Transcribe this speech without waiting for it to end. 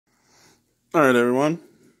Alright everyone,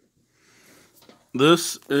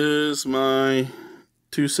 this is my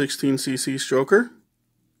 216cc stroker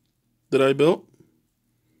that I built.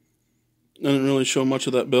 I didn't really show much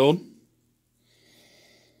of that build.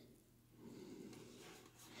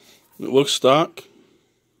 It looks stock.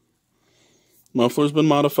 Muffler's been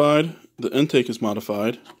modified. The intake is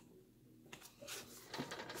modified.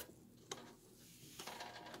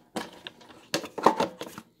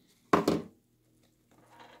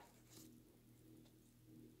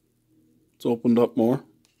 It's opened up more.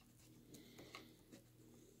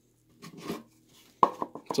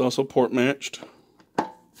 It's also port matched.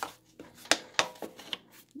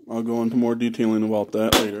 I'll go into more detailing about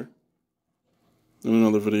that later in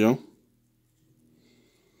another video.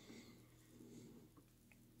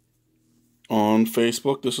 On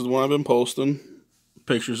Facebook, this is what I've been posting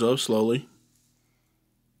pictures of slowly.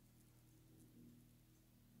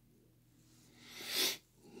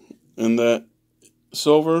 And that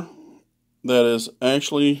silver, that is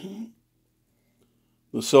actually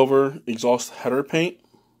the silver exhaust header paint.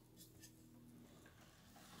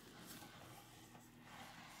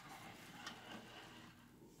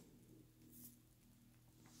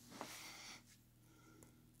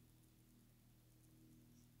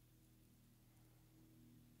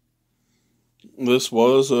 This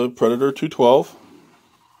was a Predator 212.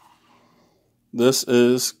 This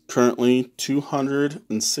is currently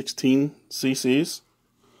 216 cc's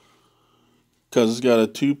because it's got a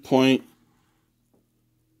 2 point,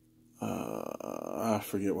 I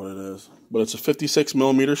forget what it is, but it's a 56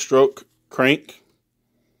 millimeter stroke crank.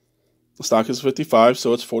 The stock is 55,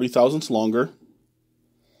 so it's 40 thousandths longer.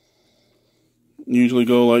 Usually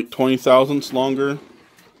go like 20 thousandths longer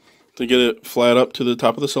to get it flat up to the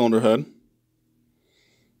top of the cylinder head.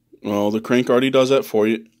 Well, the crank already does that for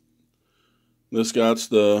you. This got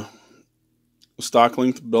the stock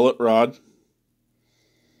length billet rod.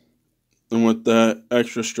 And with that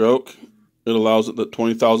extra stroke, it allows it that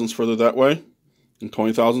 20 thousandths further that way and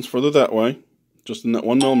 20 thousandths further that way, just in that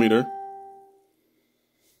 1 millimeter.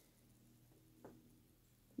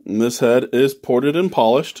 And this head is ported and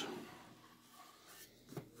polished.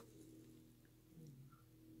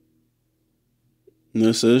 And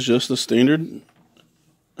this is just a standard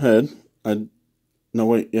head.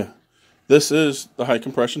 This is the high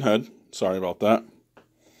compression head. Sorry about that.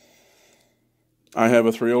 I have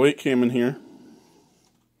a 308 cam in here.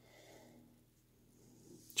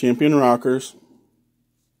 Champion rockers.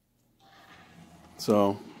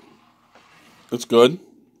 So, it's good.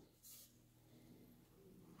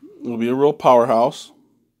 It'll be a real powerhouse.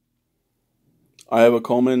 I have a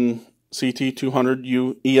Coleman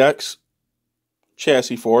CT200U EX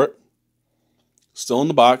chassis for it. Still in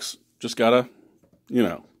the box. Just gotta,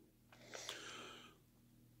 I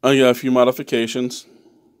got a few modifications.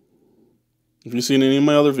 If you've seen any of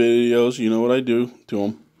my other videos, you know what I do to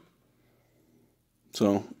them.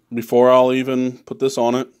 So, before I'll even put this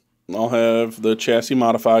on it, I'll have the chassis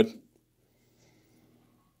modified.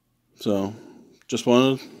 So, just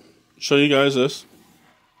wanted to show you guys this.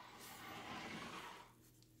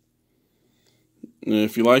 And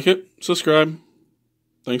if you like it, subscribe.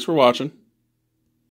 Thanks for watching.